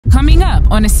Coming up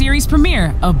on the series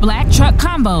premiere of Black Truck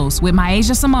Convos with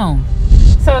MiAsia Symone.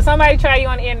 So if somebody try you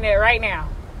on the internet right now,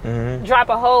 drop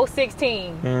a whole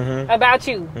 16 about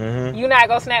you, you not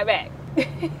gonna snap back.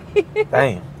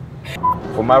 Damn.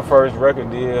 For my first record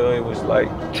deal, it was like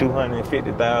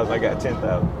 $250,000. I got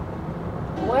 $10,000.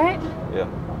 What? Yeah.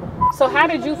 So how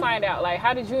did you find out? Like,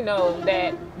 how did you know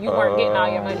that you weren't getting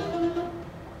all your money?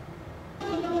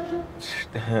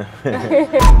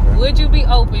 Would you be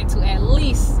open to at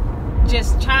least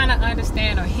just trying to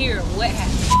understand or hear what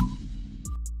happened?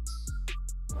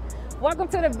 Welcome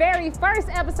to the very first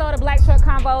episode of Black Truck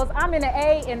Convos. I'm in the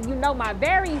A, and you know my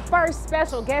very first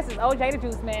special guest is OJ Da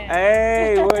Juiceman.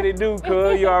 Hey, what it do,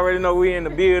 cuz? You already know we in the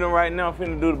building right now.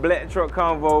 Finna do the Black Truck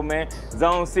Convo, man.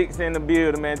 Zone 6 in the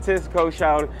building, man. Texaco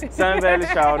shouted, Sun Valley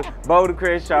shouted, Boulder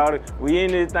Crest shouted. We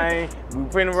in this thing. We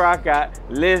finna rock out.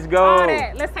 Let's go. All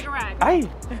that. Let's take a ride. Hey.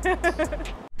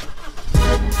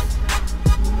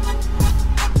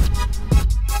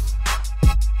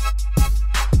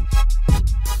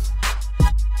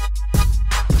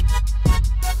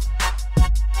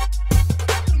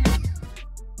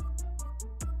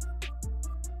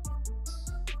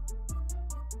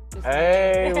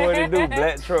 Hey, what it do?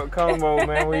 Black Truck Combo,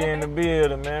 man. We in the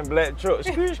building, man. Black Truck,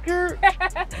 skirt.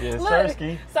 Yes,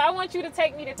 sirski. So I want you to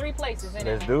take me to 3 places.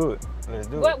 Let's do it. Let's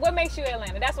do it. What makes you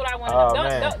Atlanta? That's what I want to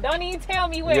know. Don't even tell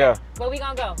me where, but we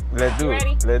gonna go. Let's do it.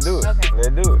 Ready? Let's do it. Okay. Let's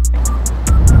do it.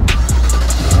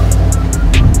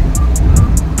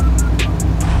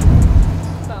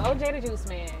 So OJ Da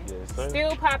Juiceman. Yes, sir.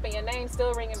 Still popping, your name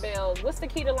still ringing bells. What's the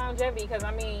key to longevity? Because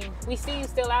I mean, we see you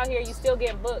still out here, you still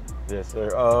getting booked. Yes, sir.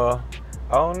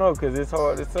 I don't know, cause it's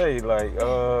hard to say. Like,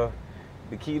 the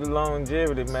key to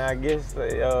longevity, man. I guess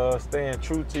staying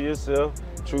true to yourself,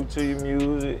 true to your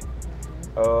music,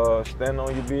 stand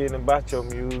on your business about your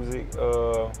music,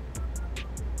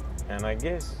 and I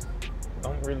guess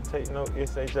don't really take no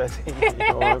SHIT. You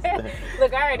know what I'm saying?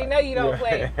 Look, I already know you don't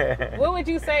play. What would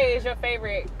you say is your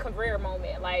favorite career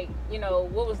moment? Like, you know,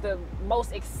 what was the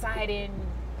most exciting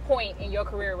point in your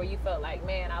career where you felt like,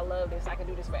 man, I love this, I can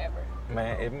do this forever?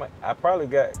 Man, I probably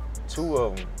got 2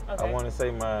 of them. Okay. I want to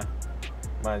say my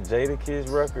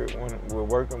Jadakiss record, when we're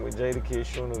working with Jadakiss,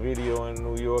 shooting a video in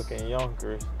New York and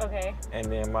Yonkers. Okay.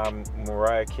 And then my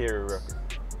Mariah Carey record.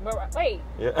 Wait.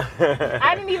 Yeah.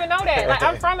 I didn't even know that. Like,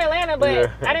 I'm from Atlanta, but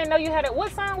I didn't know you had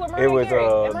what song with Mariah Carey?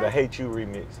 It was the Hate You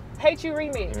remix. Hate You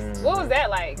remix. What was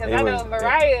that like? Because I know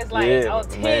Mariah is like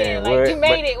 10. Man, like, you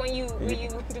made it when you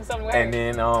do something with her. And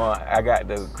then I got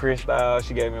the Crystal.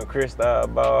 She gave me a Crystal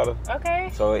bottle. Okay.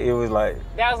 So it was like,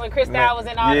 that was when Crystal was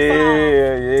in all the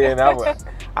songs. Yeah. And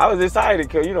I was excited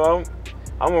because, you know,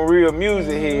 I'm a real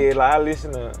music head. Like, I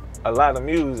listen to a lot of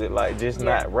music, like just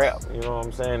not rap. You know what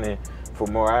I'm saying? And for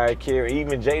Mariah Carey,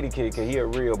 even Jadakiss, cause he a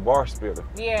real bar spitter.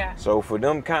 Yeah. So for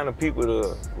them kind of people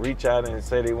to reach out and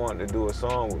say they wanted to do a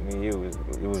song with me, it was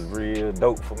real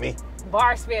dope for me.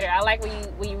 Bar spitter. I like where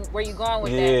you going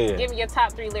with that. Give me your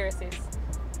top 3 lyricists.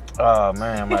 Oh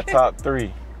man, my top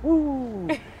 3. Woo.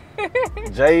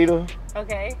 Jada.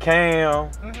 Okay. Cam.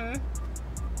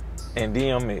 And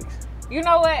DMX. You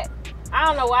know what? I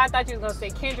don't know why I thought you was gonna say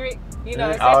Kendrick. You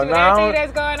know, everything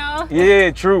that's going on.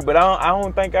 Yeah, true. But I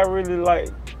don't think I really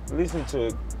like listen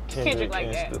to Kendrick like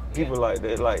and that. People like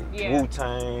that, like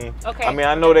Wu-Tang. Okay. I mean,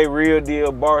 I know they real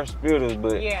deal bar spitters,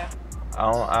 but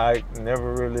I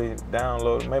never really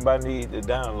downloaded. Maybe I need to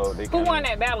download it. Who won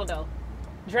that battle though?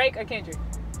 Drake or Kendrick?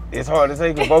 It's hard to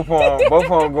say because both of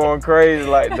them going crazy.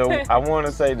 Like I want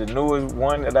to say the newest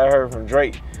one that I heard from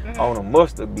Drake on a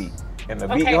Mustard beat. And the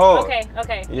beat hard.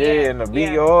 Okay. Yeah, and the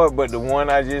beat hard, but the one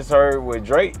I just heard with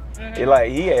Drake, it like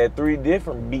he had 3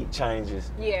 different beat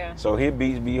changes. Yeah. So his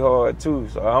beats be hard too.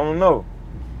 So I don't know.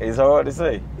 It's hard to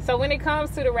say. So when it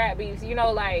comes to the rap beats, you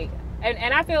know, like,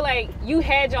 and I feel like you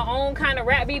had your own kind of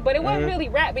rap beat, but it wasn't really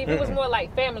rap beat. It was more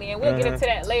like family, and we'll get into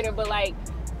that later. But like,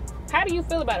 how do you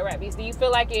feel about the rap beats? Do you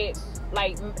feel like it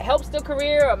like helps the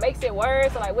career or makes it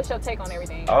worse? Or like, what's your take on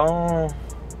everything?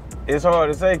 It's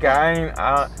hard to say.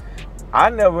 Cause I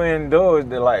never indulged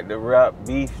the rap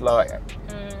beef, like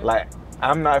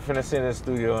I'm not finna sit in the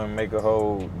studio and make a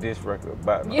whole diss record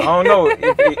about me. I don't know,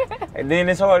 and then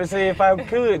it's hard to say if I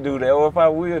could do that or if I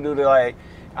will do that. Like,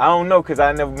 I don't know, cause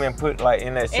I never been put like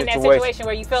in that situation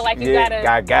where you feel like you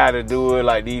I gotta do it.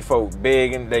 Like these folks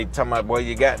begging, they talking about, boy,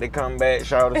 you got to come back.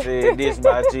 Shawty said this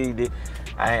about you.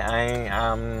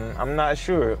 I'm not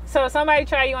sure. So if somebody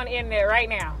try you on the internet right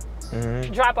now.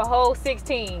 Drop a whole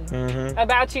 16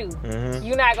 about you.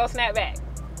 You not gonna snap back?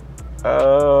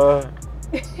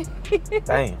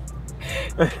 Damn.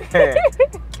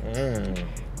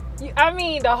 I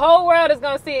mean, the whole world is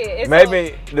gonna see it.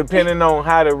 Maybe depending on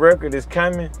how the record is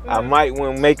coming, I might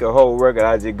want to make a whole record.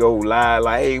 I just go live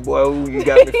like, hey boy, you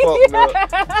got me fucked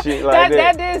up, shit like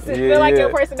that. That does feel like your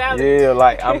personality. Yeah,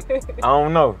 like I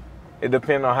don't know. It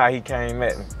depends on how he came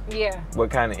at me. Yeah.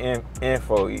 What kind of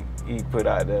info he put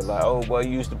out there. Like, oh boy,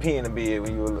 you used to pee in the bed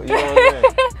when you were, you know what I'm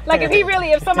saying? Like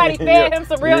if somebody fed him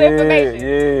some real information,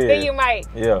 then you might.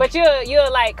 Yeah. But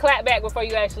you'll like clap back before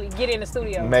you actually get in the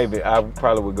studio. Maybe I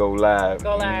probably would go live.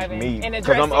 Go live and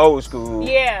because I'm old school.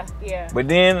 Yeah. But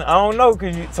then I don't know,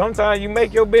 because sometimes you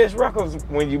make your best records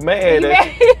when you mad.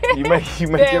 You make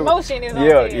the emotion is on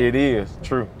it is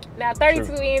true. Now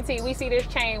 32 ENT, we see this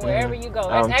chain wherever you go.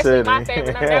 That's actually my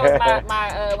favorite number. That was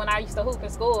my when I used to hoop in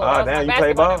school. Oh, damn, you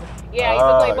play ball? Yeah, I used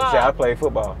to play ball. See, I played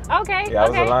football. Okay. Yeah, I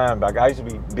was a linebacker. I used to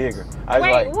be bigger. I was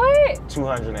Wait, what?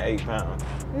 208 pounds.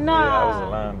 No. Yeah, I was a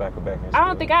linebacker back in school. I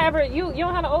don't think I ever. You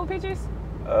don't have the old pictures?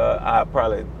 I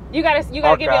probably. You gotta give me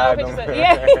old pictures.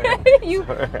 Yeah.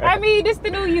 I mean, this the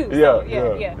new you. So,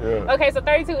 yeah. Okay, so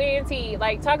 32 ENT.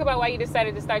 Like, talk about why you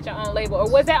decided to start your own label, or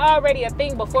was that already a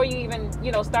thing before you even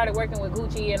started working with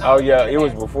Gucci and all? Oh yeah, it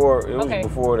was before. It was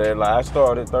before that. Like, I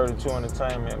started 32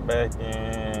 Entertainment back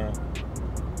in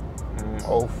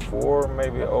 04,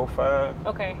 maybe 05.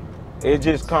 Okay. It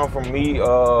just come from me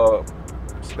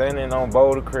standing on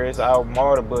Boulder Crest, out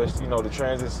MARTA bus, the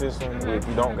transit system, if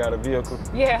you don't got a vehicle.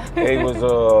 Yeah. It was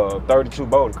 32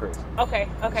 Boulder Crest. Okay.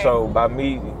 So by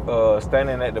me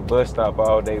standing at the bus stop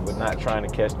all day but not trying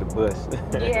to catch the bus,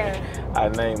 I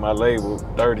named my label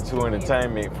 32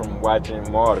 Entertainment from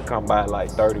watching MARTA come by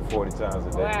like 30, 40 times a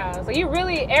day. Wow. So you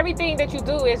really, everything that you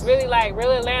do is really like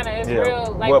real Atlanta. It's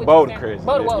real like what Boulder Crest.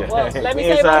 Well, let me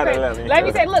say Boulder Crest. Let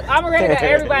me say, look, I'm already got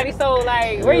everybody, so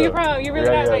like, where you from? You really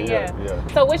not like,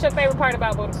 So what's your favorite part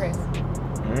about Boulder Crest?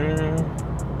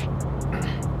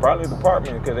 Probably the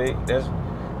apartment, because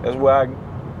that's where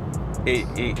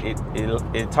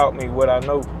it taught me what I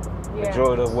know.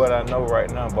 Majority of what I know right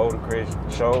now, Boulder Crest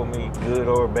showed me good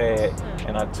or bad,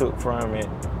 and I took from it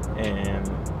and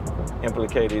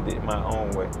implicated it my own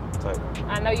way.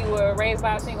 I know you were raised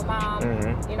by a single mom.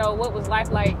 What was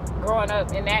life like growing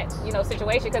up in that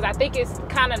situation? Because I think it's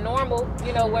kind of normal,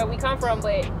 where we come from,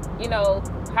 but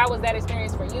how was that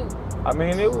experience for you? I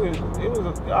mean, it was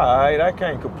all right. I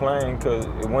can't complain because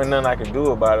it wasn't nothing I could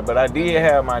do about it. But I did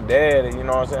have my dad, you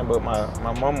know what I'm saying? But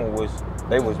my mama was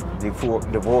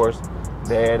divorced,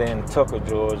 dad in Tucker,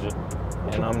 Georgia,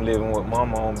 and I'm living with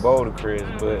mama on Boulder Crest.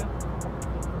 But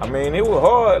I mean, it was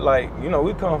hard. Like,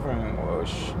 we come from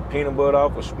peanut butter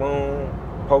off a spoon,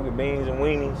 poker beans and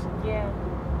weenies. Yeah.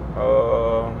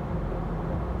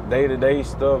 Day-to-day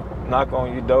stuff, knock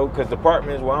on your door, because the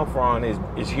apartments where I'm from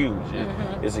is huge.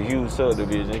 It's a huge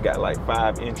subdivision. It got like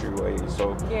 5 entryways.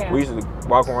 So we used to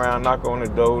walk around, knock on the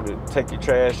door to take your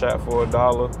trash out for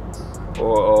 $1,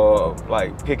 or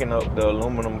like picking up the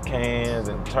aluminum cans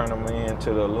and turn them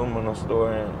into the aluminum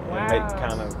store and make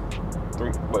kind of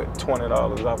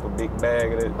 $20 off a big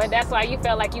bag of it. But that's why you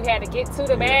felt like you had to get to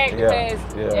the bag, because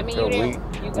I mean,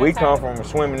 we come from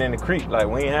swimming in the creek. Like,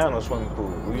 we ain't have no swimming pool.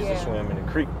 We used to swim in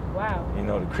the creek. Wow.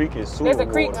 The creek is sewer There's a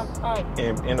creek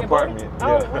in the apartment.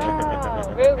 Oh,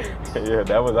 wow. Really? Yeah,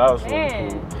 that was our swimming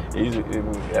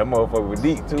pool. That motherfucker was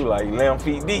deep too, like 11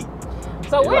 feet deep.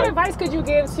 So what advice could you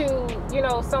give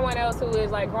to, someone else who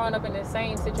is like growing up in the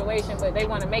same situation, but they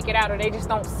want to make it out, or they just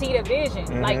don't see the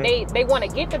vision? Like they want to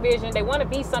get the vision, they want to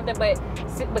be something, but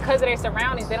because of their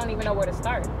surroundings, they don't even know where to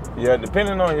start. Yeah,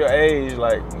 depending on your age,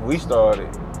 like we started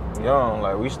young,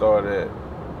 like we started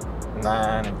at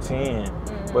 9 and 10.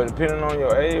 But depending on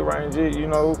your age range,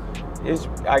 it's,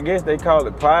 I guess they call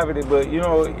it poverty, but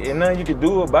ain't nothing you can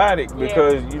do about it,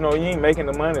 because you ain't making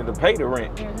the money to pay the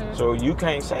rent. So you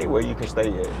can't say where you can stay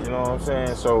at, you know what I'm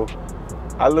saying? So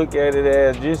I look at it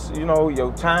as just,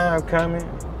 your time coming,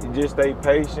 you just stay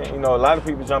patient. A lot of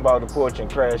people jump out the porch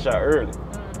and crash out early.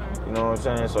 You know what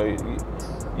I'm saying? So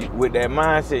with that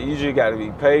mindset, you just gotta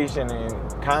be patient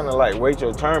and kind of like wait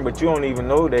your turn, but you don't even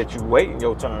know that you waiting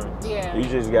your turn. Yeah. You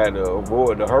just gotta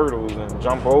avoid the hurdles and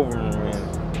jump over them,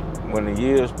 and when the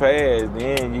years pass,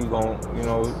 then you gon'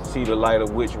 see the light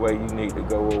of which way you need to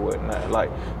go or whatnot. Like,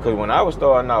 cause when I was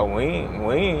starting out,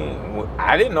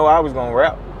 I didn't know I was gonna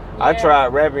rap. Yeah. I tried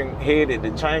rapping head at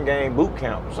the Chain Gang boot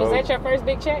camp. So. Was that your first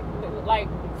big check, like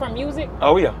from music?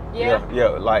 Oh yeah.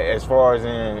 Like as far as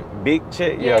in big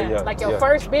check, Like your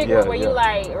first big one where you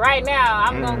like, right now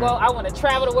I'm gonna go. I want to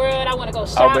travel the world. I want to go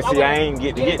shop. Oh, but see, I ain't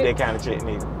get to get that kind of check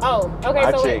neither. Oh,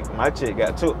 okay. My check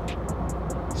got took.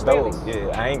 Stole. Really?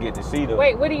 Yeah, I ain't get to see them.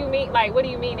 Wait, what do you mean? Like, what do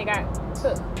you mean it got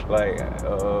took? Like,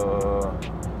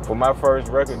 For my first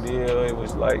record deal, it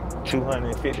was like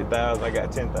 250,000. I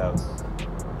got 10,000.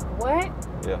 What?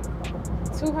 Yeah.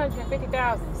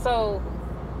 250,000. So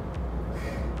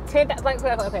 10,000. Like,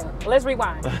 okay, let's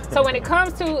rewind. So when it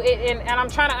comes to it, and I'm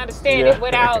trying to understand it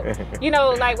without,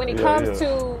 like when it comes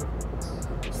to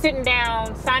sitting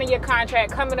down, signing your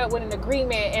contract, coming up with an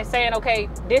agreement, and saying, okay,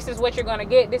 this is what you're gonna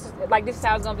get. This is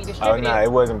how it's gonna be distributed. Oh, nah,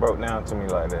 it wasn't broke down to me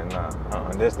like that. Nah,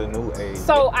 that's the new age.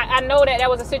 So I know that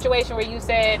was a situation where you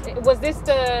said, was this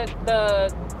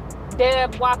the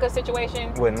Deb Walker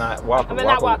situation? Well, not Walker. I mean,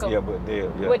 not Walker. Yeah, but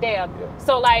Deb. Yeah. With Deb. Yeah.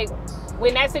 So like,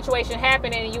 when that situation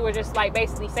happened and you were just like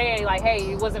basically saying like,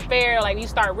 hey, it wasn't fair, like you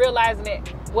start realizing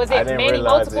it. Was it many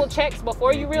multiple checks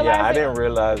before you realized it? Yeah, I didn't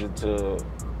realize it till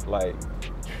like,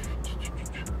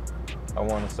 I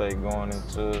want to say going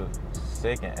into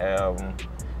second album,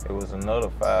 it was another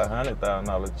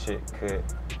 $500,000 check cut,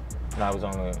 and I was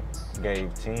only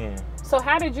gave 10. So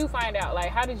how did you find out? Like,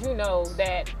 how did you know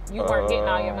that you weren't getting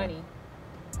all your money?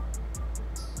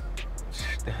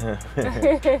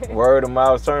 Word of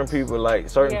mouth. Certain people, like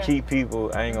certain key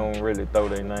people, I ain't gonna really throw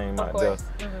their name out there,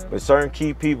 but certain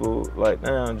key people, like,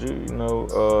 damn,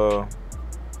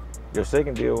 your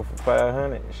second deal was for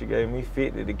 500. She gave me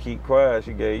 50 to keep quiet.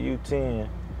 She gave you 10.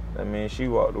 I mean, she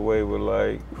walked away with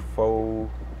like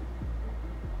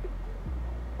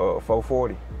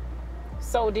 440.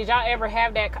 So did y'all ever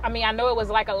have that? I mean, I know it was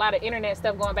like a lot of internet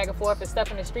stuff going back and forth and stuff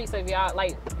in the streets of y'all,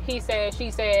 like he said, she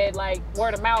said, like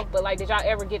word of mouth. But like, did y'all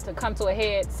ever get to come to a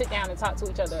head, sit down and talk to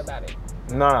each other about it?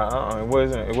 Nah, it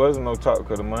wasn't no talk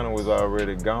because the money was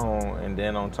already gone. And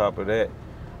then on top of that,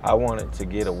 I wanted to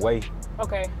get away.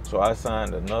 Okay. So I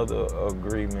signed another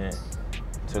agreement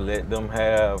to let them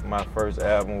have my first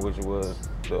album, which was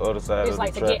the other side of the track. It's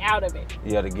like to get out of it.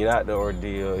 Yeah, to get out the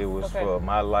ordeal. It was for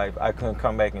my life. I couldn't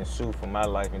come back and sue for my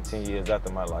life in 10 years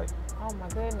after my life. Oh my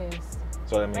goodness.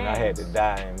 So I mean, I had to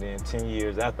die, and then 10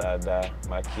 years after I die,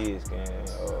 my kids can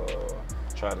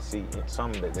try to see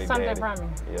something that they something from me.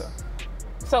 Yeah.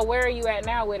 So where are you at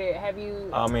now with it? Have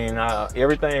you? I mean,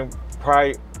 everything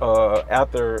probably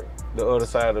after the other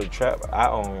side of the trap, I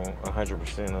own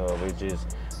 100% of it.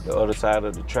 Just the other side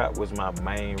of the trap was my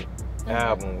main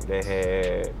album that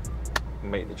had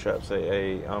make the trap say,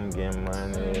 hey, I'm getting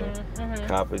money,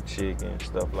 copper chicken,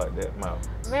 stuff like that.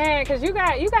 Man, cause you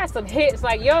got some hits.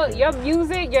 Like your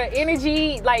music, your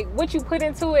energy, like what you put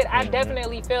into it, I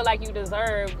definitely feel like you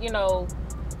deserve,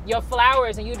 your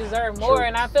flowers, and you deserve more. True.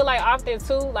 And I feel like often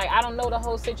too, like I don't know the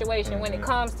whole situation when it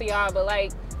comes to y'all, but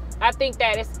like I think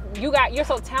that you're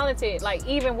so talented. Like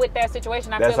even with that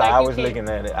situation, I feel like that's how I was looking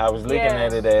at it. I was looking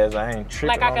at it as I ain't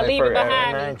tripping. Like I can leave it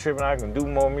behind. I ain't tripping. I can do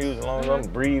more music as long as I'm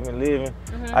breathing, living.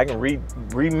 I can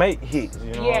remake hits.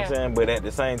 You know what I'm saying? But at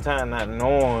the same time, not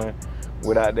knowing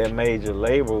without that major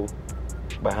label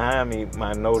behind me,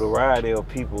 my notoriety of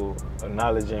people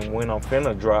acknowledging when I'm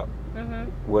finna drop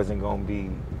wasn't gonna be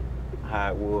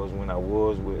how it was when I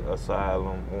was with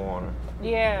Asylum, Warner.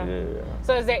 Yeah.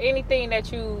 So is there anything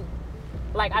that you,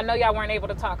 like, I know y'all weren't able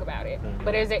to talk about it,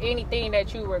 but is there anything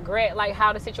that you regret, like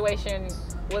how the situation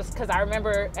was? Because I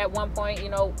remember at one point,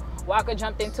 Walker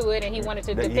jumped into it and he wanted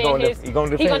to defend his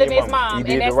mom. He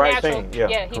did and that's the right natural. thing.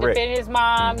 Yeah, he defended his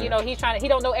mom. He's he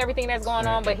don't know everything that's going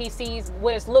on, but he sees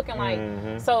what it's looking like.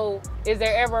 So is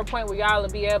there ever a point where y'all will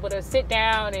be able to sit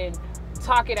down and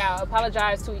talk it out,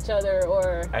 apologize to each other,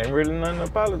 or? Ain't really nothing to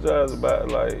apologize about.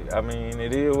 Like, I mean,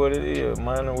 it is what it is.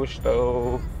 Money was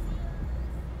stole.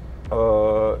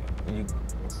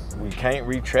 We can't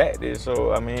retract it.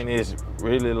 So, I mean, it's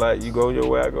really like you go your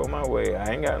way, I go my way.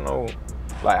 I ain't got no,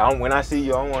 like, when I see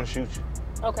you, I don't want to shoot you.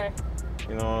 Okay.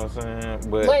 You know what I'm saying?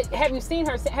 But have you seen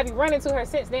her? Have you run into her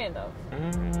since then, though?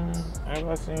 Have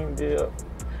I seen Deb?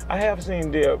 I have seen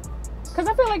Deb. Cause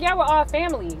I feel like y'all were all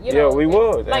family, Yeah, we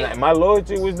was. Like, and my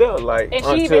loyalty was there. Like, and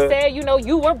she even said,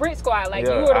 you were Brick Squad. Like,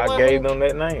 you were the one I gave them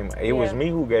that name. It was me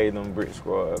who gave them Brick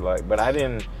Squad. Like, but I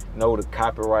didn't know to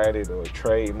copyright it or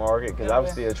trademark it because I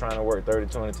was still trying to work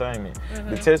 32 Entertainment.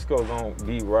 The Tesco gonna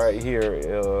be right here.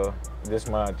 This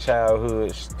my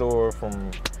childhood store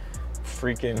from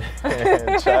freaking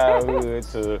childhood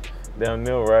to down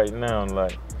there right now.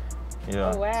 Like.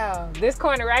 Yeah. Oh wow! This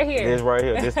corner right here. This right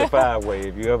here. This the 5-way.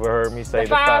 If you ever heard me say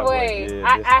the 5-way,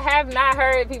 yeah, I have not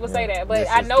heard people say that, but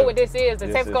I know what this is. The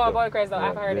Texaco and Bouldercrest, though.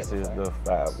 I've heard it. This is the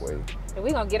 5-way. And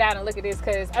we gonna get out and look at this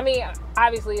because I mean,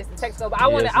 obviously it's the Texaco, but I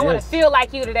want to feel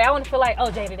like you today. I want to feel like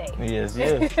OJ today. Yes.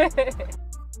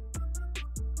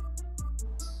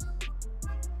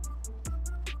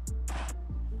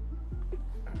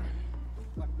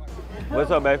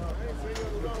 What's up, baby?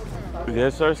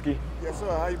 Yes, Sirski. Yes, sir.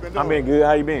 How you been doing? I've been good.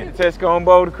 How you been? Tesco on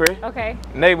Bouldercrest. Okay.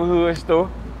 Neighborhood store.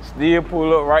 Still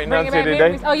pull up right now to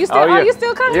today. Oh, you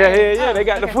still coming? Yeah. They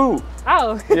got the food.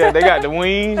 Oh. Yeah, they got the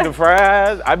wings, the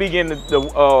fries. I be getting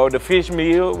the fish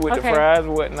meal with the fries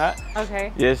and whatnot.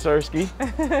 Okay. Yes, Sirski.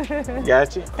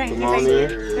 Got you. Thank Come on in.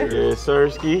 Yes,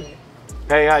 Sirski.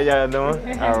 Hey, how y'all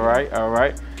doing? All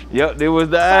right. Yep, there was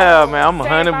the man. I'm a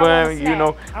honey bun, you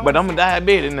know, but I'm a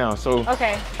diabetic now, so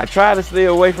I try to stay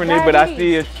away from it, but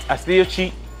I still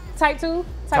cheat. Type 2?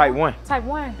 Type 1. Type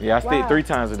 1. Yeah, I stick 3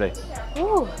 times a day.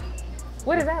 Ooh,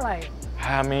 what is that like?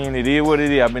 I mean, it is what it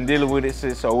is. I've been dealing with it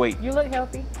since 08. You look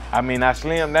healthy. I mean, I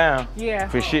slimmed down. Yeah.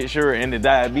 For shit, sure, and the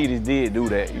diabetes did do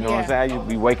that. You know what I'm saying? I used to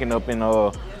be waking up in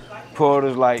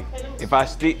porters like, if I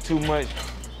stick too much,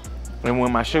 and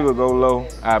when my sugar go low,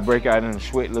 I break out in the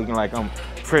sweat looking like I'm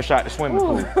fresh out the swimming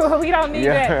pool. We don't need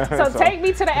that. So take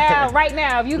me to the aisle right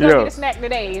now if you go get a snack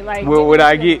today. Like, what would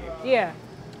I get? Yeah.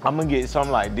 I'm gonna get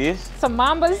something like this. Some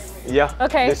Mambas? Yeah.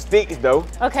 Okay. The sticks though.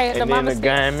 Okay, and then the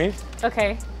gummies.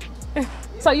 Okay.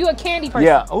 So you a candy person?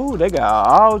 Yeah. Ooh, they got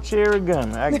all cherry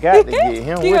gummy. I got to get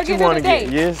him. What you want to get?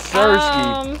 Yes,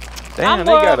 Sirski. Damn, they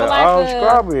got all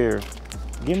strawberry.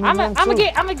 Give me I'm gonna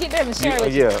get them and share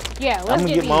with you. Yeah, let's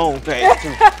get my own pack too.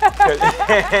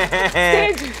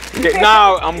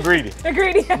 No, I'm greedy.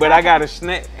 Greedy. But I got a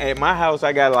snack at my house.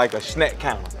 I got like a snack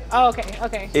counter. Oh,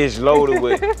 okay. It's loaded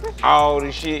with all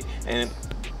this shit, and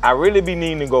I really be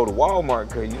needing to go to Walmart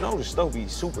because you know the store be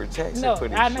super taxing for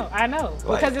this shit. I know.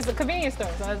 Like, because it's a convenience store,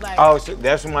 so it's like. Oh, so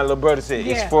that's what my little brother said.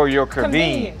 It's for your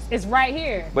convenience. It's right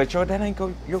here. But yo, that ain't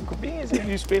your convenience if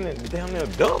you spending down there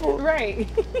double. Right.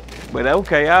 But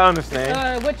okay, I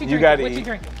understand. What you drinking? What you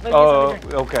drinking?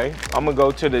 Okay, I'm gonna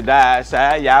go to the diet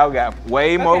side. Y'all got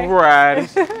way more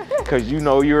varieties because you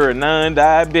know you're a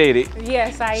non-diabetic.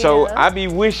 Yes, I am. So I be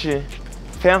wishing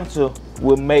Fanta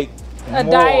would make a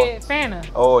diet Fanta.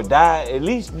 Or a diet, at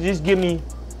least just give me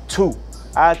 2.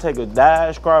 I'd take a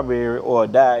diet strawberry or a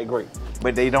diet grape,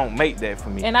 but they don't make that for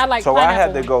me. And I like so pineapple. I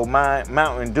have to go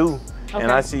Mountain Dew,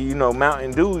 and I see, you know,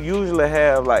 Mountain Dew usually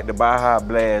have like the Baja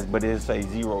Blast, but it say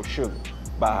 0 sugar,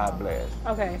 Baja Blast.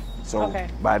 Okay. So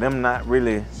by them not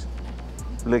really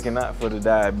looking out for the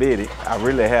diabetic, I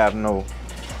really have no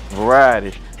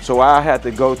variety. So I have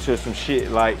to go to some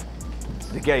shit like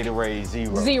the Gatorade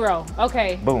 0.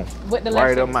 Okay. Boom. With the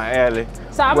right up my alley.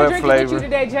 So I'm gonna drink it with you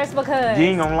today just because. You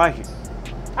ain't gonna like it.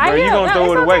 Bro, you gonna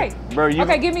throw it away. Bro,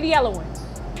 okay, give me the yellow one.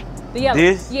 The yellow.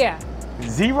 This? Yeah.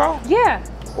 0? Yeah.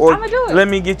 Or I'm gonna do it. Let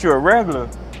me get you a regular.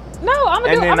 No, I'm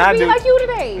gonna be like you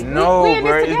today. No,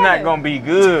 bro, it's not gonna be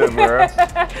good, bro.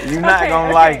 You're not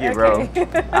gonna like it, bro.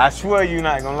 I swear you're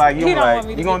not gonna like it.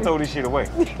 You're gonna throw this shit away.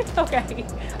 Okay.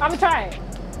 I'm gonna try it.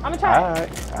 All right.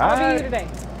 I'll be here today.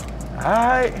 All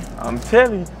right, I'm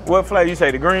telling you. What flavor you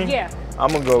say, the green? Yeah. I'm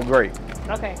gonna go grape.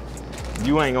 Okay.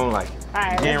 You ain't gonna like it. All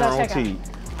right, guaranteed.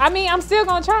 I mean, I'm still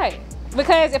gonna try it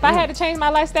because if I had to change my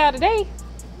lifestyle today,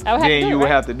 I would have to do it. Then you would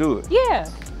have to do it. Yeah.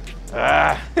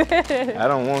 I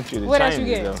don't want you to what change else you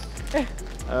get? it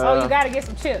though. You gotta get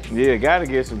some chips. Yeah, gotta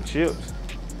get some chips.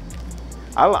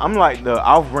 I'm like the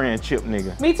off-brand chip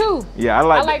nigga. Me too. Yeah, I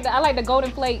like the Golden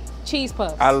Flake cheese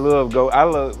puffs. I love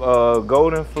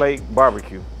Golden Flake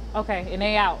barbecue. Okay, and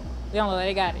they out. They don't know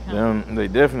they got it. Huh? They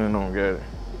definitely don't get it.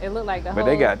 It look like the But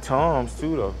they got Tom's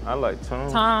too though. I like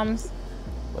Tom's. Tom's.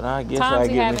 But I guess I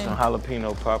get me some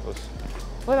jalapeno poppers.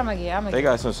 What am I gonna get? They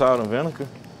got some salt and vinegar.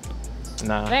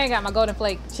 Nah. They ain't got my Golden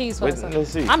Flake cheese puffs. Let's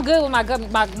see. I'm good with my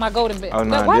Golden. Oh,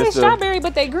 nah, why they strawberry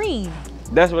but they green?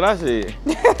 That's what I said.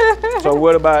 So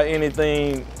what about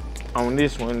anything on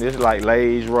this one? This is like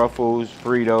Lay's, Ruffles,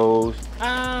 Fritos.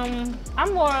 I'm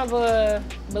more of a,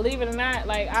 believe it or not,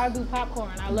 like I do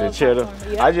popcorn. I love the cheddar.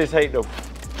 Popcorn. Yep. I just hate the.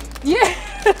 Yeah.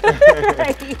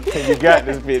 You got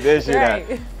to spit that shit out.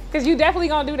 Because you definitely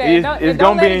gonna do that. It's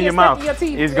gonna be in your mouth.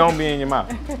 It's gonna be in your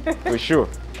mouth for sure.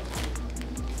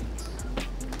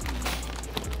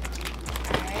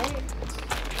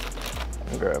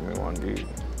 Grab me one of these.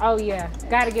 Oh yeah,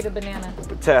 gotta get a banana.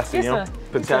 Potassium.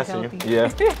 Yeah,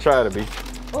 try to be.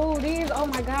 Oh, these, oh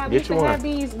my God, we used to have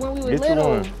these when we were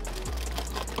little.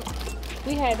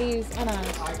 We had these on an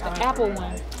apple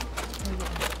one.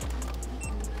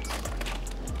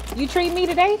 You treat me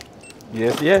today?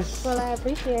 Yes. Well, I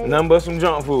appreciate it. Nothing but some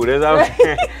junk food. That's all.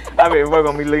 I mean, we're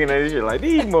gonna be looking at this shit like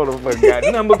these motherfuckers got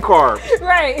nothing but carbs.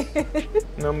 Right.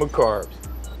 Nothing but carbs.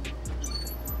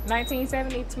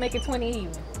 1970 to make it 20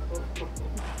 even.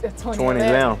 20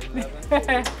 down.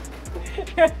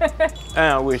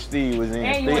 I wish Steve was in.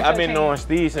 I've been knowing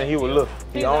Steve since he was little.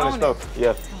 He owned the store.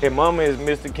 Yeah. His mama is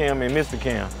Mr. Kim and Mr.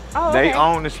 Kim. Oh, they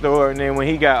own the store, and then when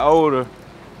he got older,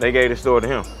 they gave the store to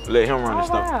him. Let him run the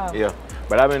store. Wow. Yeah.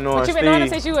 But I've been knowing Steve. But you been knowing him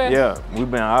since you were? Yeah,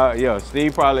 we've been, yeah,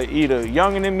 Steve probably either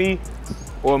younger than me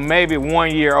or maybe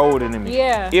 1 year older than me.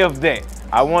 Yeah. If that.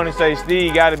 I want to say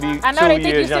Steve got to be 2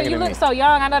 years younger than me. You look so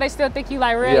young. I know they still think you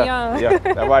like real young. Yeah,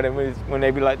 that's why when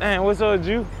they be like, "Damn, what's up,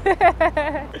 Jew?"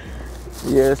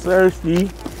 Yes, sir,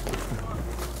 Steve.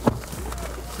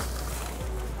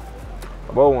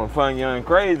 Boy, one fun young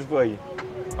crazy for you.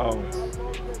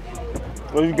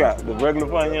 What you got? The regular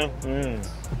fun young?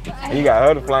 You got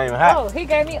her the flame hot. Oh, he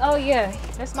gave me. Oh yeah,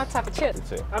 that's my type of chip.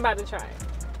 I'm about to try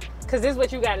it. Cause this is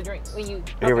what you got to drink when you.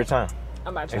 Every time.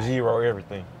 I'm about to try. Zero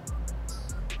everything.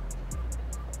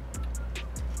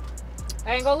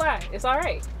 I ain't gonna lie, it's all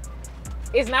right.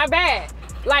 It's not bad.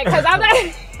 Like, cause I'm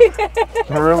like.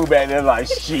 Real bad. They're like,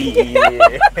 shit.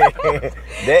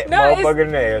 That motherfucker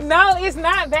nasty. No, it's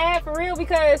not bad for real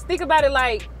because think about it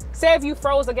like. Say if you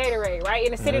froze a Gatorade, right,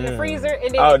 and it sit in the freezer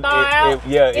and then it thaw out,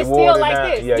 it's still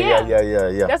like this.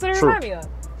 Yeah. That's what it reminds me of.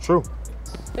 True.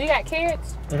 So you got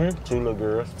kids? 2 little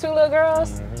girls. 2 little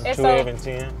girls? And 12 and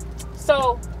 10.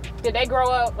 So, did they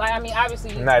grow up, like, I mean,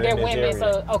 obviously, Not they're in this women, area.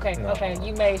 so, okay,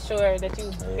 you made sure that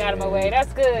you got them away.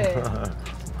 That's good.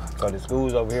 Because the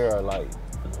schools over here are, like,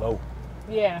 low.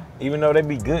 Yeah. Even though they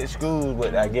be good schools,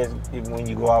 but I guess when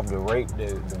you go off the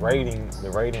ratings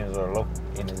are low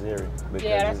in this area.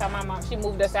 Yeah, that's how my mom, she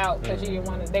moved us out because she didn't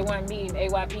want to, they wanted me in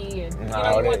AYP and, you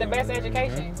know, you want the best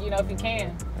education, you know, if you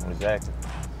can. Exactly.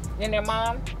 And their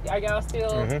mom, are y'all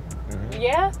still,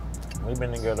 yeah? We've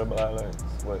been together about, like,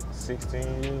 what,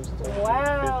 16 years?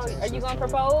 Wow. 15, are you going to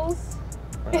propose?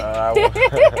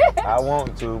 I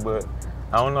want to, but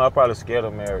I don't know. I'm probably scared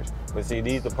of marriage. But see,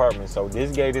 these apartments, so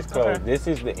this gate is closed. Okay. This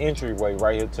is the entryway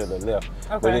right here to the left.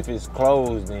 Okay. But if it's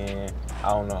closed, then I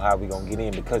don't know how we going to get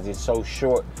in because it's so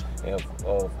short of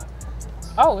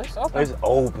oh, it's open. It's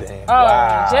open. Oh,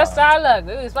 wow. Just our luck.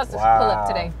 We were supposed to pull up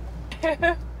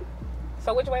today.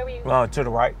 So which way were you? To the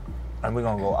right. And we're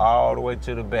going to go all the way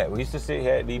to the back. We used to sit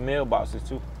here at these mailboxes,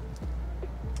 too.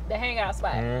 The hangout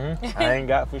spot. I ain't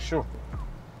got for sure.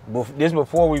 This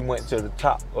before we went to the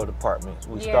top of the apartments.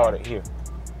 We started here.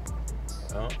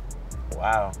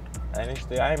 Wow. And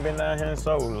I ain't been down here in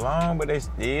so long, but they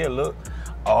still look.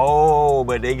 Oh,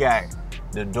 but they got,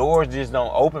 the doors just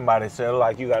don't open by themselves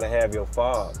like you got to have your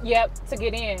fob. Yep, to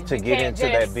get in. To get into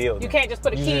that building. You can't just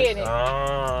put a key in it.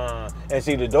 And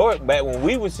see, the door, back when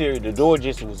we was here, the door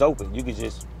just was open. You could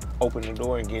just open the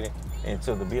door and get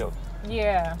into the building.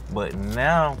 Yeah. But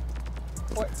now,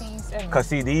 1470. because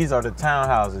see, these are the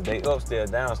townhouses. They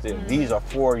upstairs, downstairs. These are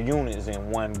 4 units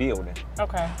in one building.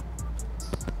 Okay.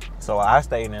 So I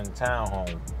stayed in the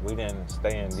townhome. We didn't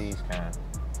stay in these kind.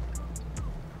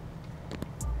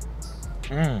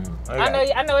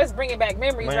 I know it's bringing back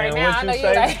memories right now. I know you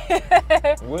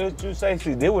like. What did you say?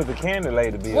 See, this was the candy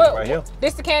lady building right here.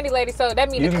 This the candy lady, so that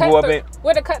means you can go up in,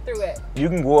 where the cut through at? You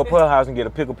can go up her house and get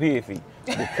a pickle pig feet.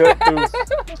 The cut through.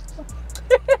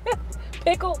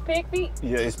 Pickle pig feet?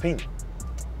 Yeah, it's pink.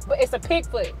 But it's a pig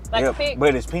foot, like a pig.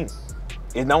 But it's pink.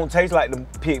 It don't taste like the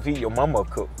pig feet your mama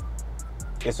cooked.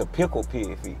 It's a pickled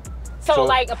pig feet. So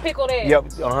like a pickled egg. Yep.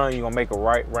 You gonna make a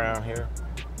right round here.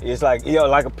 It's like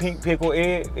like a pink pickled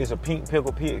egg. It's a pink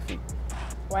pickled pig feet.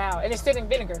 Wow, and it's still in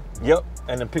vinegar. Yep,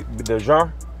 and the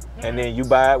jar, and then you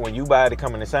buy it. When you buy it, it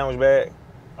come in a sandwich bag.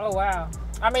 Oh wow.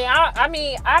 I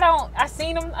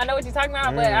seen them. I know what you're talking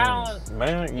about, but I don't.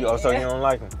 Man, so you don't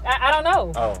like them? I don't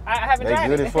know. Oh, I haven't tried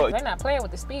good it. As fuck. They're not playing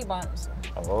with the speed bumps.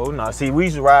 Oh no! See, we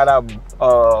used to ride out.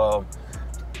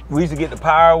 We used to get the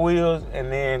power wheels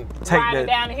and then ride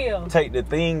down the hill. Take the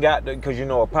thing out because you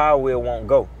know a power wheel won't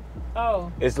go.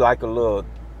 Oh. It's like a little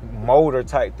motor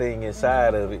type thing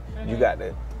inside of it. You got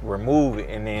to remove it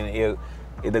and then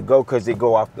it'll go because it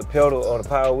go off the pedal on the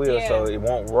power wheel, so it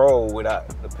won't roll without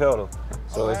the pedal.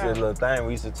 So it's a little thing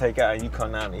we used to take out and you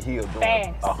come down the hill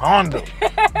doing a Honda.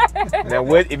 Now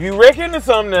if you wreck into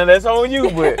something, now that's on you,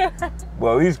 but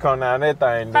well, we used to come down that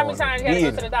thing. How many times you had to go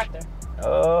to the doctor?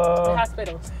 The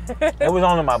hospital. It was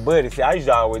only my buddy. See, I used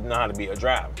to always know how to be a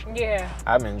driver. Yeah.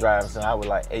 I've been driving since I was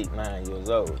like 8, 9 years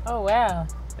old. Oh wow.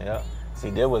 Yeah.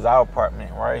 See, there was our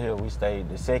apartment right here. We stayed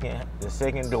the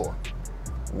second door.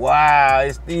 Wow,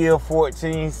 it's still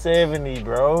 1470,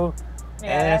 bro.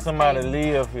 Yeah, and somebody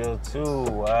live here too.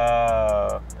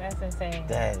 Wow. That's insane.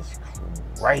 That's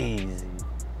crazy.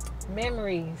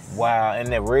 Memories. Wow,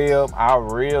 and our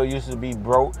rail used to be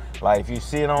broke. Like if you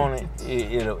sit on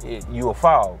it, you'll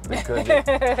fall because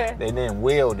they didn't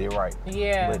weld it right.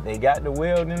 Yeah. But they got the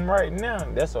welding right now.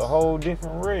 That's a whole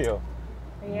different rail.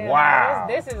 Yeah, wow.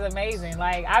 This is amazing.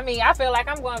 Like, I mean, I feel like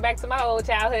I'm going back to my old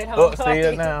childhood home.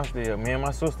 Upstairs, downstairs. Me and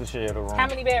my sister shared a room. How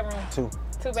many bedrooms? 2.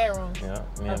 2 bedrooms. Yeah,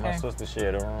 me and my sister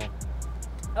shared a room.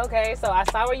 Okay, so I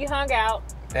saw where you hung out.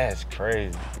 That's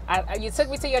crazy. You took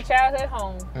me to your childhood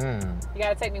home. You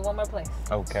gotta take me one more place.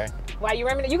 Okay. While you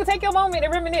reminisce, you can take your moment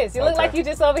and reminisce. You look like you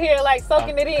just over here like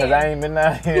soaking it in. Cause I ain't been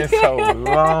out here so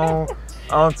long.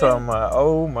 I'm talking about,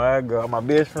 oh my God, my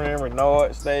best friend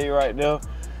Renard stayed right there.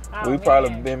 We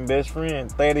probably been best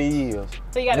friends 30 years.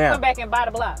 So you gotta come back and buy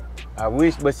the block. I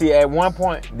wish, but see, at one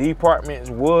point, the apartments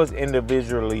was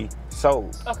individually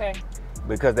sold. Okay.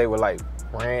 Because they were like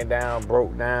ran down,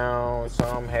 broke down.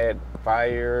 Some had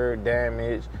fire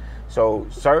damage. So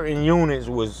certain units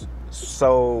was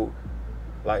sold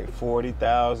like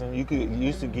 40,000. You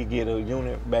used to get a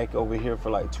unit back over here for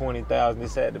like 20,000.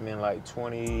 This had to been like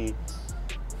 20.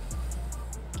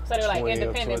 So they were like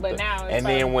independent, but now it's and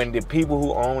then when the people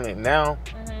who own it now,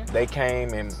 they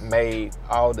came and made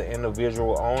all the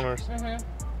individual owners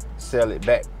sell it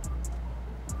back.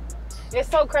 It's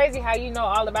so crazy how you know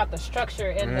all about the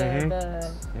structure and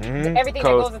the everything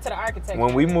that goes into the architecture.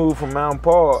 When we moved from Mount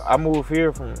Paul, I moved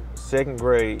here from second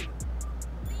grade.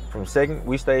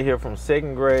 We stayed here from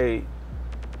second grade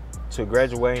to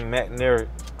graduating McNair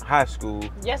High School.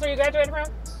 Yes, where you graduated from?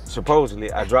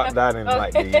 Supposedly, I dropped out in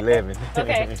like the 11.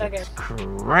 Okay. It's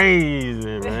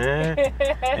crazy, man.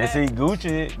 And see,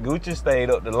 Gucci stayed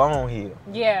up the Long Hill.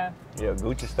 Yeah,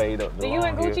 Gucci stayed up the Long Hill. Do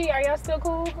you and Gucci, are y'all still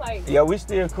cool? Like, yeah, we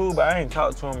still cool, but I ain't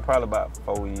talked to him probably about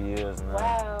 4 years now.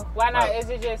 Wow. Why not? Is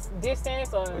it just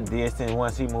distance or? Distance.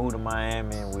 Once he moved to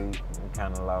Miami, we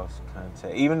kind of lost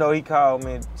contact. Even though he called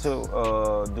me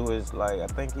to do his, like, I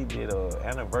think he did an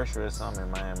anniversary or something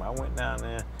in Miami. I went down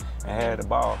there and had a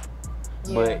ball.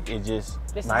 Yeah. But it just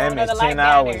Miami is 10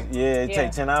 hours. Yeah, it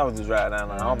takes 10 hours to drive down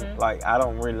there. I'm like, I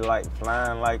don't really like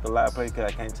flying like a lot of places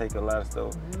because I can't take a lot of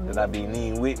stuff that I be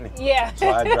needing with me. Yeah. So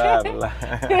I drive a lot.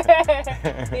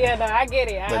 Yeah, no, I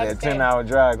get it. But that 10-hour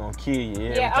drive gonna kill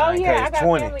you. Yeah. Oh yeah, I got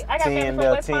 20, family. I got 10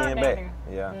 there, 10 back.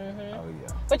 Yeah. Oh yeah.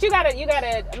 But you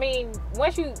gotta. I mean,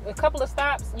 once a couple of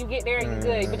stops, you get there and you're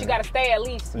good. But you gotta stay at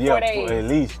least 4 days. At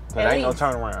least. Cause ain't no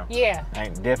turnaround. Yeah.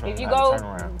 Ain't definitely. If you go,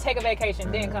 take a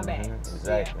vacation, then come back.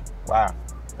 Exactly. Yeah. Wow.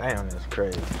 Damn, that's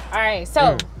crazy. All right.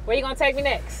 So, where you gonna take me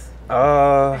next?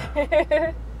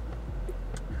 Where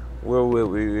would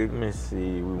we? Let me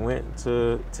see. We went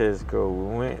to Tesco.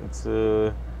 We went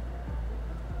to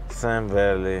Sun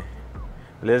Valley.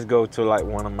 Let's go to like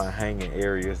one of my hanging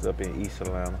areas up in East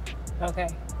Atlanta. Okay.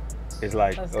 It's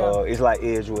like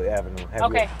Edgewood Avenue.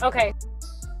 Okay.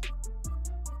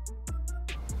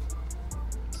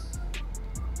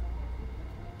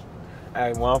 All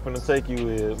right, where I'm finna take you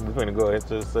is we're finna go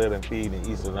into the Southern Feed in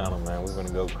East Atlanta, man. We're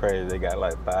finna go crazy. They got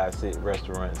like 5-6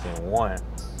 restaurants in one.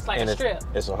 It's like a strip.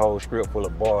 It's a whole strip full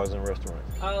of bars and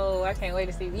restaurants. Oh, I can't wait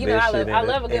to see. You know, I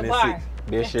love a good bar.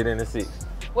 Best shit in the 6.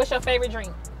 What's your favorite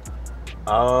drink?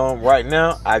 Right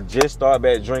now, I just started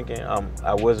back drinking.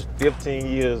 I was 15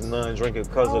 years non-drinker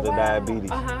because of the diabetes.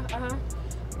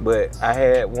 But I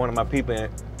had one of my people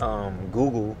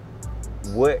Google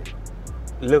what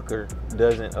liquor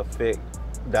doesn't affect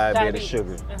diabetic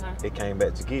sugar. It came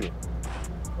back tequila.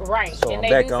 Right, so and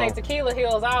they do say tequila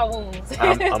heals all wounds.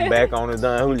 I'm back on the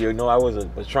Don Julio. You know, I was a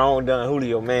Patron Don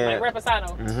Julio man. Like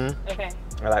Reposado. Okay.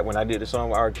 Like when I did the song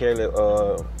with R. Kelly,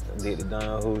 did the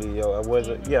Don Julio. I was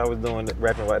doing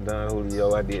rapping about Don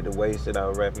Julio. I did the Wasted. I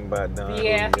was rapping about Don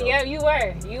Julio. Yeah, you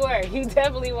were. You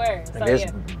definitely were. So, and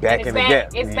it's back in the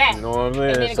gap. It's back. You know what I'm saying?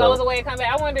 And then it goes away and comes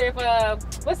back. I wonder if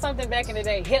what's something back in the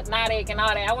day, Hypnotic and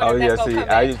all that. I wonder if that's gonna come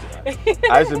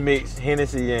back. I used to mix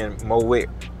Hennessy and Moet.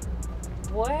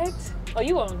 What? Oh,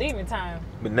 you on demon time.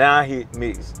 But now I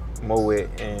mix Moet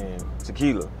and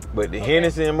tequila. But the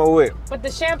Hennessy and Moet. But the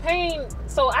champagne,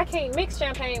 so I can't mix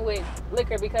champagne with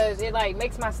liquor because it like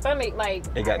makes my stomach like.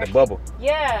 It got the bubble.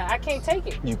 Yeah, I can't take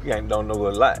it. You don't know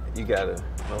a lot. You gotta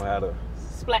know how to.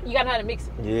 You gotta know how to mix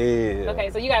it. Yeah.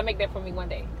 Okay, so you gotta make that for me one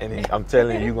day. And I'm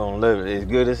telling you, gonna love it. It's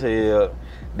good as hell.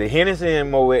 The Hennessy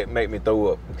and Moet make me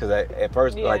throw up because at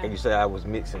first, like you said, I was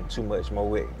mixing too much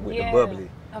Moet with the bubbly.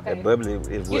 Okay. The bubbly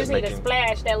is what you just need to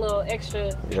splash that little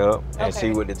extra. Yep. And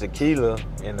see with the tequila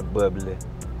and the bubbly,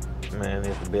 man,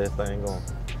 it's the best thing going.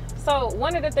 So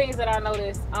one of the things that I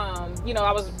noticed, you know,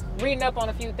 I was reading up on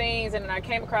a few things and I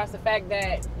came across the fact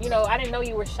that, you know, I didn't know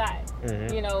you were shy.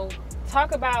 You know,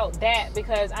 talk about that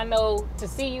because I know to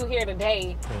see you here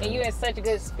today and you in such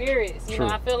good spirits, you know,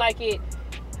 I feel like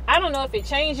I don't know if it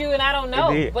changed you and I don't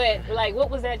know, but like, what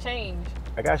was that change?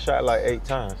 I got shot like 8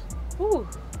 times. Ooh.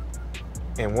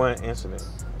 In one incident.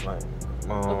 Like,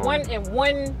 in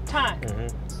one time.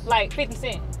 Like 50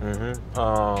 Cent.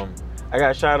 I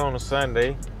got shot on a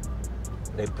Sunday.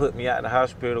 They put me out the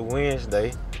hospital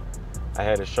Wednesday. I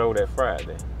had a show that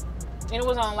Friday. And it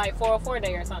was on like 404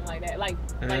 Day or something like that. Like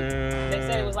they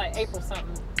said it was like April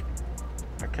something.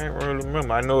 I can't really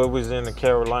remember. I know it was in the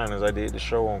Carolinas. I did the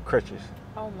show on crutches.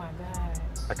 Oh my God.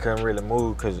 I couldn't really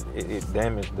move because it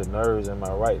damaged the nerves in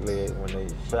my right leg when they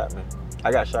shot me.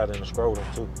 I got shot in the scrotum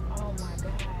too. Oh my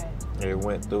God. It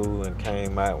went through and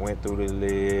came out, went through the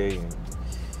leg. And...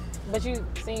 But you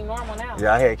seem normal now.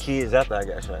 Yeah, I had kids after I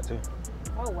got shot too.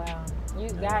 Oh wow.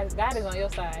 God is on your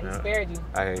side. He spared you.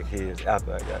 I had kids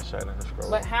after I got shot in the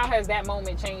scrotum. But how has that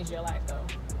moment changed your life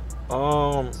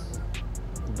though?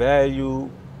 Value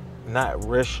not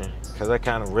rushing, because I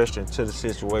kind of rushed into the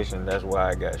situation. That's why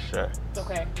I got shot.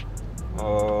 Okay.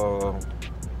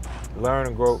 Learn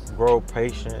and grow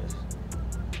patience.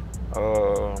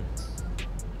 I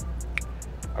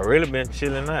really been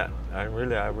chilling out. I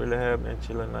really have been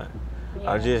chilling out.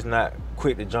 Yeah. I'm just not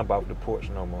quick to jump off the porch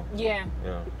no more. Yeah.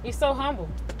 You're so humble.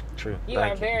 True. You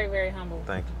are very, very humble.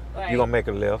 Thank you. Like, you gonna make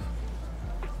a left.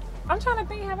 I'm trying to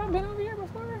think, have I been over here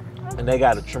before? And they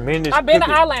got a tremendous I've been to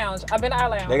Eye Lounge.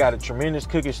 They got a tremendous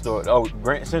cookie store. Oh,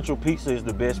 Grand Central Pizza is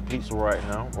the best pizza right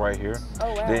now, right here.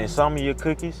 Oh, wow. Then some of your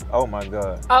cookies, oh my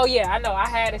God. Oh yeah, I know. I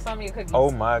had some of your cookies.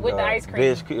 Oh my God. With the ice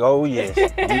cream. Oh yes.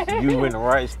 you in the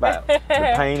right spot. The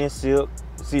painted silk.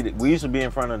 See, we used to be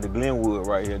in front of the Glenwood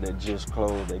right here that just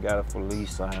closed. They got a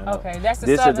police sign up. Okay, that's the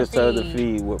This Southern is the Southern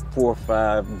Feed with 4 or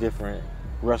 5 different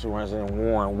restaurants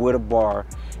in one with a bar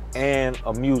and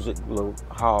a music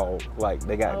hall. Like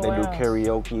they do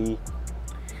karaoke,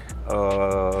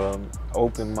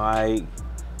 open mic,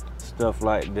 stuff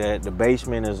like that. The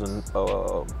basement is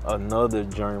another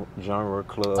genre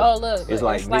club. Oh look, it's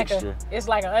like mixture. It's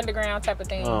like an underground type of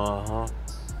thing.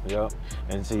 Yep.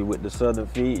 And see, with the Southern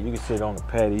Feed, you can sit on the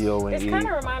patio and eat. It kind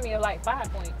of reminds me of like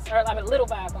 5 Points, or like a little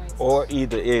 5 Points. Or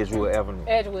either Edgewood Avenue.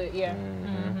 Edgewood, yeah.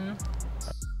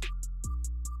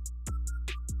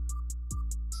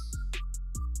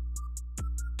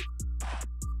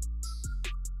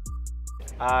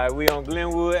 All right, we on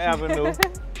Glenwood Avenue,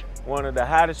 one of the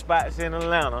hottest spots in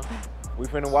Atlanta. We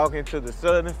finna walk into the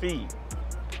Southern Feed.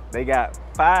 They got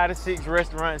 5 to 6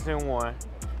 restaurants in one.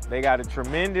 They got a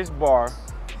tremendous bar.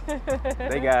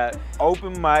 They got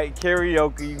open mic,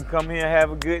 karaoke. You can come here and have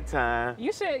a good time.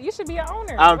 You should be an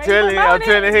owner. I'm telling you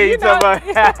talking about.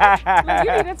 Look,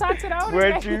 you need to talk to the owner.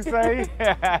 What you say?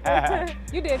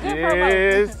 You did good promo.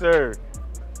 Yes, sir.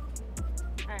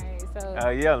 So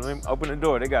yeah, let me open the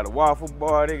door. They got a waffle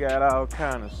bar. They got all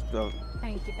kind of stuff.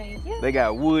 Thank you. They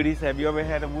got Woody's. Have you ever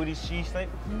had a Woody's cheesesteak?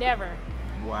 Never.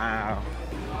 Wow.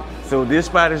 So this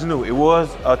spot is new. It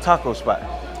was a taco spot,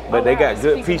 but they got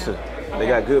good pizza. They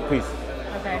got good pizza.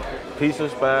 Okay. Pizza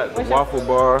spot, the waffle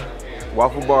bar.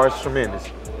 Waffle bar is tremendous.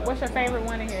 What's your favorite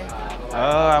one in here?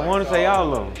 I want to say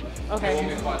all of them.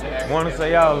 Okay. I want to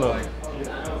say all of them.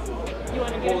 You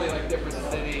want to get different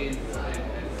cities.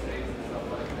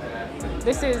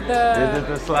 This is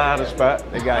the slider spot.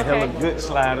 They got hella good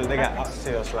sliders. They got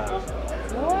oxtail sliders.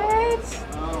 What?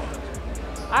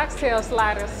 Oxtail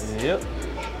sliders. Yep.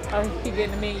 Oh, you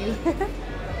getting the menu.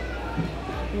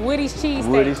 Woody's cheesesteak.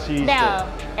 Woody's cheesesteak. Now,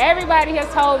 everybody has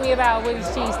told me about Woody's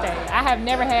cheesesteak. I have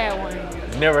never had one.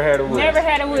 Never had a Woody's. Never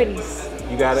had a Woody's.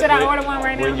 You got Should I order one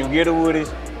right now? When you get a Woody's,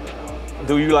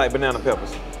 do you like banana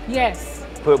peppers? Yes.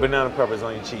 Put banana peppers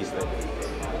on your cheesesteak.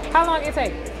 How long it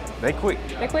take? They quick.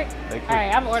 They quick? All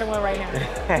right, I'm ordering one right now.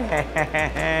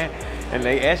 And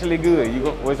they actually good.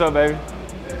 What's up, baby?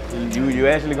 You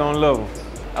actually gonna love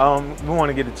them. We want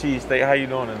to get a cheesesteak. How you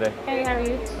doing today? Hey, how are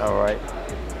you? All right.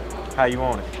 How you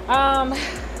want it?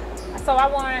 So I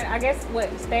want, I guess, what,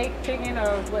 steak, chicken,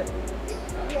 or what?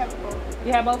 You have both.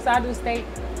 You have both. So I do steak,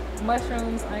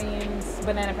 mushrooms, onions,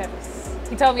 banana peppers.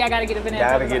 He told me I gotta get a banana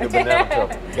pepper. Gotta get the banana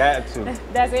pepper. Got to.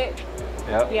 That's it.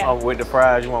 Yep. Yeah. With the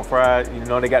fries, you want fries? You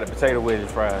know they got the potato wedges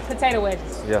fries. Potato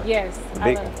wedges. Yeah. Yes.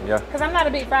 Big, I love. yeah. Because I'm not a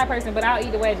big fry person, but I'll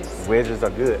eat the wedges. Wedges are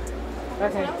good.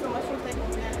 Okay.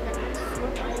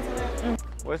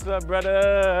 What's up,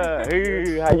 brother?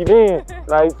 Hey, how you been?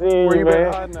 Nice seeing you,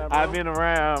 man. I've been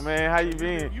around, man. How you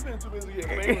been? You been too busy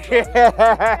getting famous.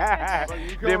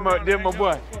 This my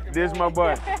boy. This my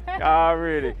boy.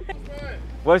 Already.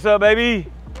 What's up, baby?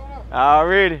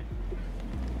 Already.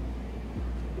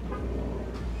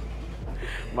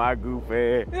 My goof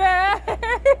ass.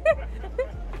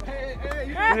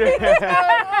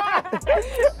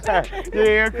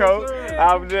 Yeah, coach.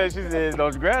 I was there. She said,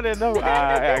 "Don't you grab that, no."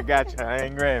 I got you. I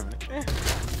ain't grabbing it.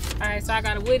 All right, so I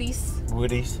got a Woody's.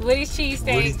 Woody's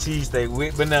cheesesteak. Woody's cheesesteak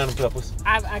with banana peppers.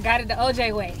 I got it the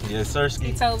OJ way. Yes, sir.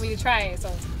 He told me to try it.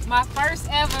 So my first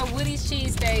ever Woody's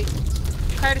cheesesteak,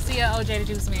 courtesy of OJ Da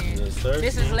Juiceman. Yes, sir.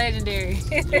 This is legendary.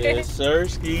 Yes, sir.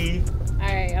 All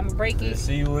Alright, I'm gonna break it. Let's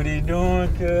see what he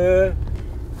doing, cuz.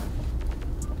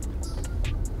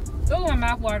 Oh, my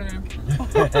mouth watering.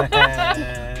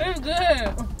 It's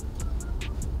good.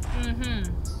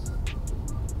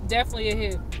 Definitely a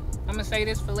hit. I'm gonna say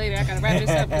this for later. I gotta wrap this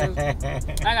up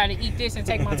because I gotta eat this and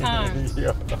take my time.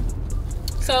 Yeah.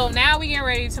 So now we getting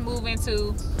ready to move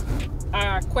into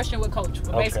our question with Coach.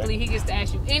 But basically, he gets to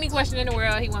ask you any question in the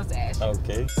world he wants to ask you.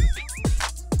 Okay.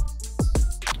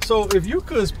 So if you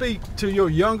could speak to your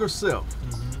younger self,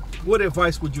 what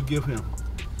advice would you give him?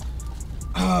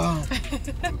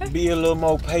 Be a little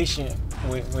more patient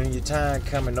when your time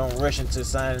coming. Don't rush into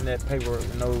signing that paperwork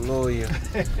with no lawyer.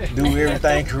 Do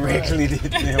everything correctly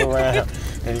this go around,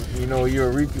 and you know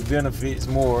you'll reap the benefits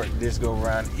more this go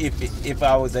around. If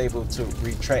I was able to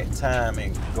retract time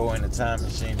and go in the time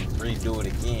machine and redo it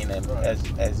again,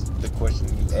 as the question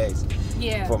you asked,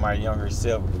 for my younger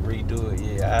self to redo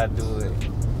it, I'd do it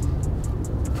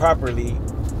properly.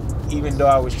 Even though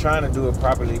I was trying to do it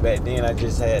properly back then, I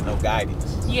just had no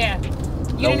guidance. Yeah.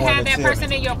 You didn't have that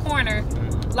person in your corner,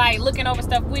 like looking over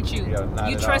stuff with you.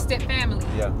 You trusted family.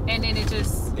 Yeah. And then it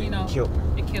just, you know, killed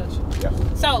me. It killed you. Yeah.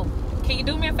 So, can you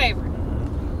do me a favor?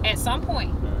 At some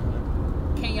point,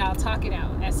 can y'all talk it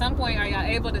out? At some point, are y'all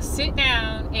able to sit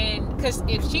down and, because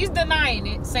if she's denying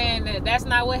it, saying that that's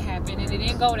not what happened and it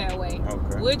didn't go that way,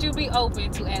 would you be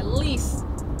open to at least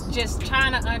just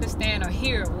trying to understand or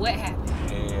hear what happened?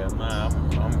 Yeah, man,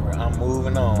 I'm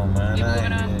moving on, man. You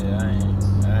moving on?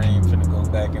 I ain't finna go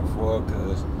back and forth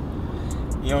because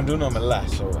you don't do nothing but lie.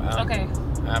 So I'm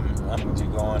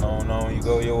just going on. You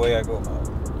go your way, I go my way.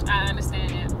 I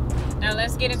understand that. Now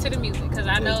let's get into the music because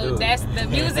I know the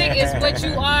music is what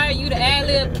you are. You the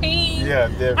ad-lib king. Yeah,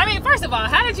 definitely. I mean, first of all,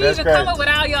 how did you even come up with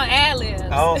all your ad-libs?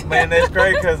 Oh, man, that's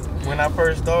great because when I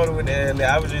first started with the ad-lib,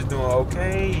 I was just doing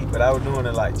okay, but I was doing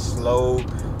it like slow.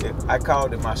 I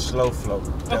called it my slow flow.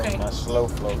 That was my slow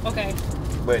flow. Okay.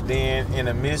 But then in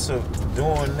the midst of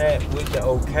doing that with the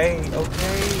hey.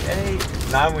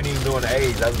 Now I wasn't even doing the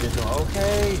A's. I was just doing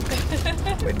okay.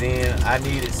 But then I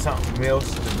needed something else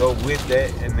to go with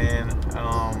that. And then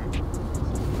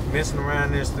messing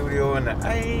around in the studio and the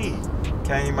A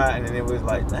came out and it was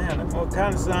like, damn, that more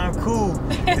kind of sound cool.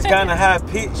 It's kind of high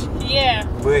pitched. Yeah.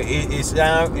 But it's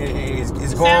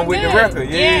going with the record.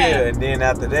 Yeah. And then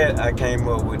after that, I came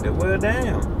up with the well,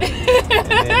 damn. And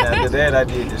then after that, I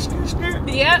did the skirt.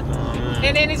 Yep.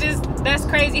 And then it's just, that's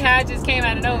crazy how it just came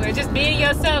out of nowhere. Just being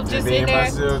yourself, just in there,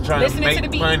 myself, trying listening to make to the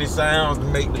beat. funny sounds, to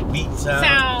make the beat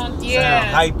sound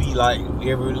hypey, like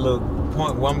every little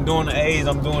point. When I'm doing the A's,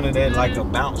 I'm doing it at like a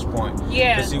bounce point.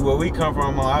 Yeah. Cause see, where we come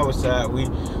from on our side, we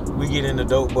get in the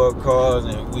dope boy cars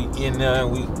and we in there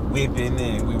and we whipping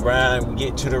and we ride, we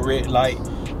get to the red light.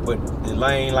 But the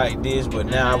lane like this, but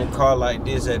now our car like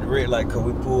this at the red light, cause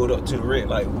we pulled up to the red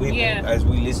light whipping as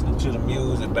we listen to the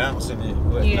music, bouncing it,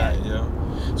 whatnot, you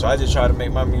know. So I just try to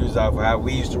make my music off of how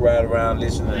we used to ride around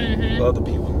listening to other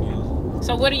people's music.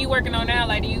 So what are you working on now?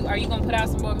 Like, are you gonna put out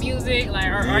some more music? Like,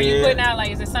 are you putting out, like,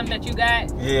 is it something that you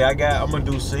got? Yeah, I'm gonna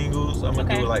do singles. I'm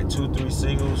gonna do like 2-3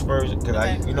 singles first, cause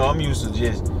I'm used to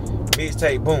just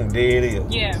mixtape, boom, there it is.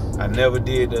 Yeah. I never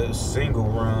did a single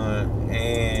run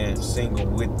and single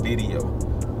with video.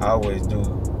 I always do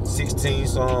 16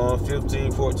 songs,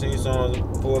 15, 14 songs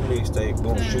for a mixtape.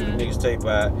 Boom, shoot the mixtape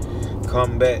out.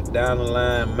 Come back down the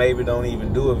line, maybe don't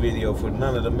even do a video for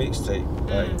none of the mixtape.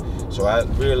 Right? So I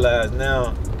realize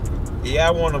now,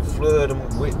 I want to flood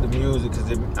them with the music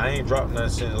because I ain't dropped nothing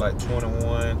since like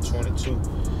 21, 22.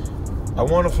 I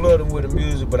want to flood them with the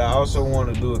music, but I also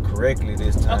want to do it correctly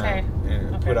this time.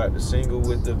 And put out the single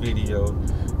with the video,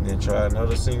 then try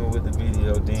another single with the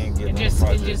video, then get and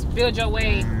just build your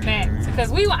way back.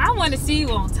 Because I want to see you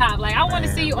on top. Like, I want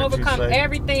to see you overcome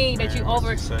everything that you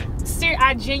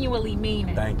I genuinely mean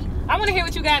it. Thank you. I want to hear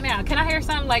what you got now. Can I hear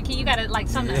something? Like, you got a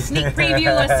sneak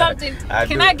preview or something?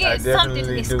 I get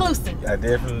something exclusive? I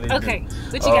definitely do. Okay,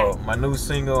 what you got? My new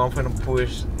single I'm finna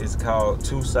push is called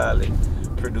Too Solid,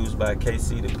 produced by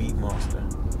KC the Beat Monster.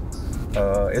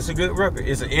 It's a good record.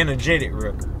 It's an energetic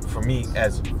record for me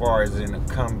as far as in a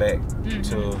comeback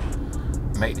to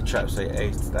make the trap say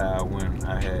A style when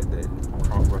I had that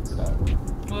crunk record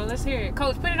out. Well, let's hear it.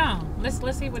 Coach, put it on. Let's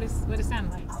see what it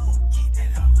sounded like.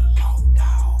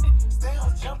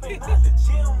 Jumping out the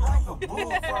gym like a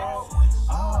bullfrog.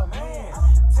 Oh man,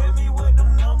 tell me what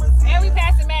them numbers is. And we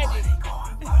passing magic.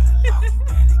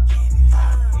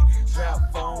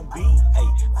 Trap phone beat,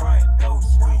 front door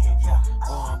swing.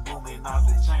 Boom booming off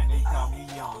the chain, they call me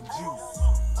Young Juice.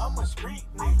 I'm a scream. street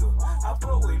nigga. I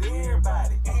fuck with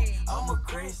everybody. Ay, I'm a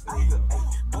crazy nigga. Ay,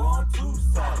 boy, I'm too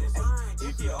solid. Ay,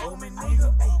 if you owe me,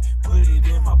 nigga, ay, put it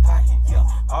in my pocket. Yeah,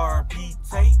 RP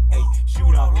Tate. Ay,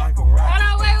 shoot off like a rocket.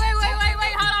 Hold on, wait.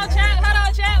 Hold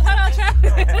on, chat.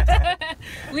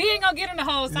 We ain't gonna get in the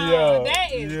whole song. Yeah,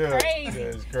 that is crazy.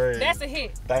 That's crazy. That's a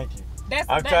hit. Thank you. That's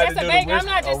I'm trying to do I'm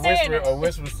not just saying a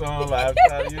whisper song, like,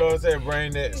 you know what I'm saying,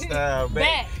 bring that style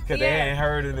back, because they ain't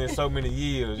heard it in so many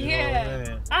years. You know what I'm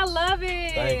saying? I love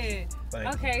it. Thank you.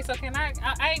 Okay, so can I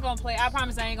ain't gonna play. I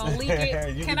promise I ain't gonna leak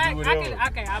it. You can can I? do whatever.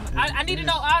 I need to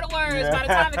know all the words by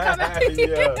the time it comes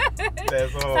out.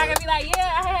 That's all. So I can be like,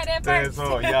 yeah, I had that first. That's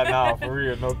all. Yeah, nah, for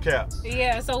real, no cap.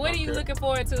 Yeah. So what are you looking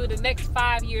forward to the next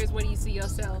 5 years? Where do you see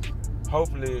yourself?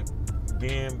 Hopefully,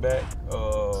 being back,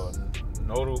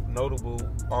 notable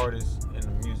artists in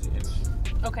the music industry.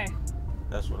 Okay.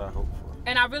 That's what I hope for.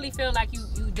 And I really feel like you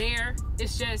there.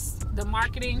 It's just the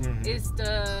marketing. It's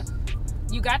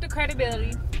you got the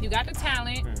credibility. You got the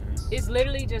talent. It's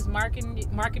literally just marketing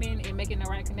and making the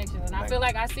right connections. And I feel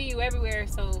like I see you everywhere.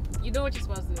 So you do what you're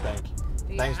supposed to do. Thank you.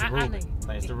 Yeah, Thanks to Ruben.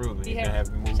 Thanks to Ruben. Yeah. You can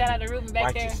have me move. Shout out to Ruben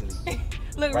back righteously. there.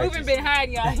 Look, Ruben been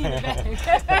hiding y'all in the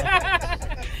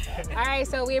back. All right,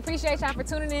 so we appreciate y'all for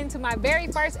tuning in to my very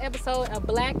first episode of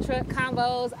Black Truck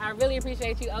Convos. I really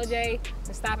appreciate you, OJ,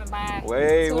 for stopping by.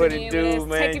 Hey, what it do,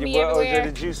 man? Taking Your me boy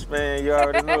everywhere. OJ Da Juiceman. You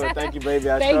already know it. Thank you, baby.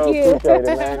 I Thank sure you. appreciate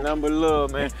it, man. Number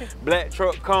love, man. Black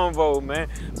Truck Convo, man.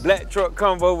 Black Truck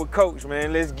Convo with Coach,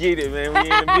 man. Let's get it, man. We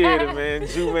in the building, man.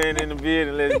 Juiceman in the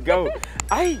building. Let's go.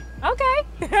 Hey.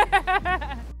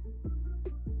 Okay.